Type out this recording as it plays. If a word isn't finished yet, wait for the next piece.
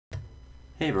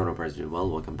Hey everyone, hope everyone's doing well.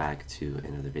 Welcome back to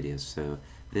another video. So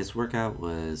this workout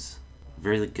was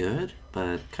really good,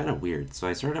 but kind of weird. So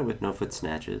I started out with no foot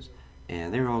snatches,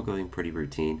 and they were all going pretty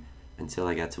routine until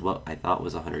I got to what I thought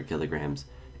was 100 kilograms.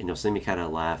 And you'll see me kind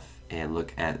of laugh and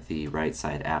look at the right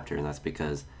side after, and that's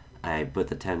because I put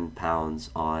the 10 pounds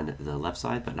on the left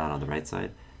side, but not on the right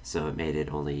side. So it made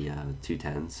it only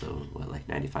 210, so what, like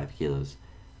 95 kilos.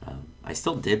 I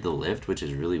still did the lift, which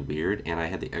is really weird, and I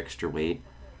had the extra weight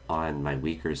on my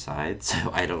weaker side, so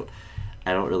I don't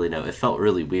really know. It felt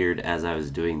really weird as I was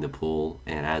doing the pull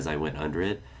and as I went under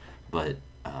it, but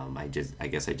I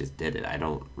guess I just did it. I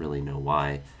don't really know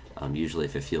why. Usually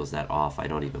if it feels that off, I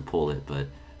don't even pull it, but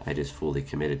I just fully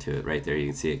committed to it. Right there you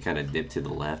can see it kind of dipped to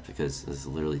the left because this is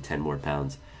literally 10 more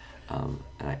pounds, and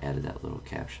I added that little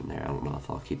caption there. I don't know if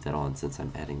I'll keep that on since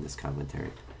I'm adding this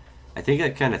commentary. I think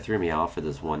it kind of threw me off for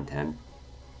this 110,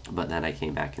 but then I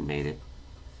came back and made it,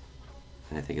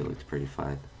 and I think it looked pretty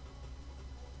fine.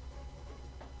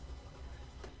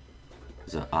 It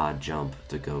was an odd jump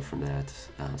to go from that,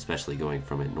 especially going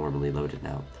from it normally loaded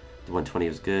now. The 120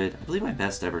 was good. I believe my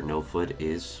best ever no foot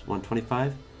is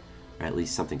 125, or at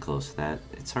least something close to that.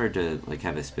 It's hard to like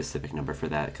have a specific number for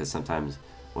that because sometimes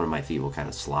one of my feet will kind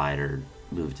of slide or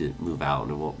move out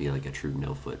and it won't be like a true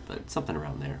no foot, but something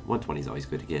around there. 120 is always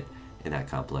good to get in that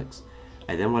complex.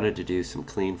 I then wanted to do some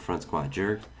clean front squat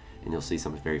jerk, and you'll see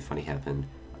something very funny happen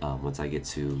once I get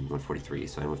to 143.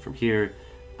 So I went from here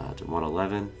to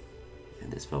 111,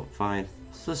 and this felt fine.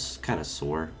 It's just kind of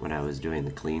sore when I was doing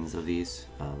the cleans of these,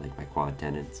 like my quad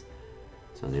tendons.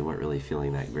 So they weren't really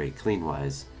feeling that great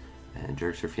clean-wise, and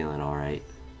jerks are feeling all right.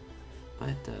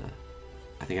 But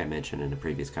I think I mentioned in a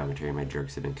previous commentary, my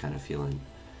jerks have been kind of feeling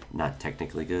not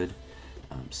technically good.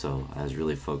 So I was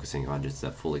really focusing on just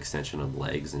that full extension of the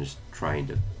legs and just trying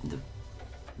to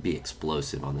be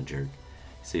explosive on the jerk.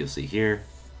 So you'll see here,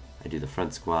 I do the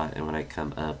front squat, and when I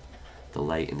come up, the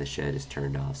light in the shed is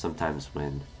turned off. Sometimes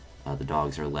when the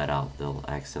dogs are let out, they'll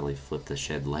accidentally flip the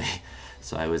shed light.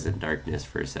 So I was in darkness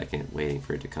for a second waiting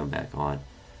for it to come back on.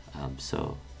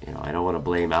 So, you know, I don't want to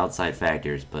blame outside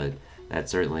factors, but that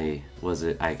certainly was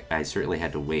it. I certainly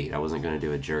had to wait. I wasn't going to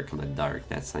do a jerk in the dark.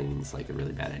 That seems like a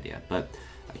really bad idea. But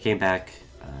I came back,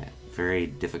 very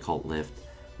difficult lift,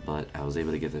 but I was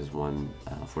able to get this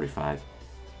 145.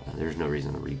 There's no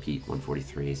reason to repeat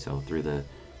 143, so threw the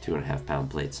 2.5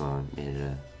 pound plates on, made it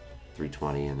a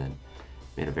 320, and then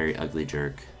made a very ugly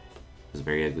jerk. It was a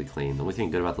very ugly clean. The only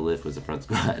thing good about the lift was the front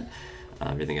squat.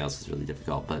 Everything else is really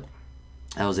difficult, but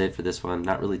that was it for this one.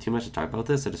 Not really too much to talk about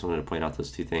this. I just wanted to point out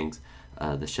those two things,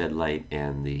 the shed light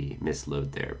and the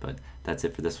misload there. But that's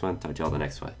it for this one. Talk to you all the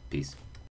next one. Peace.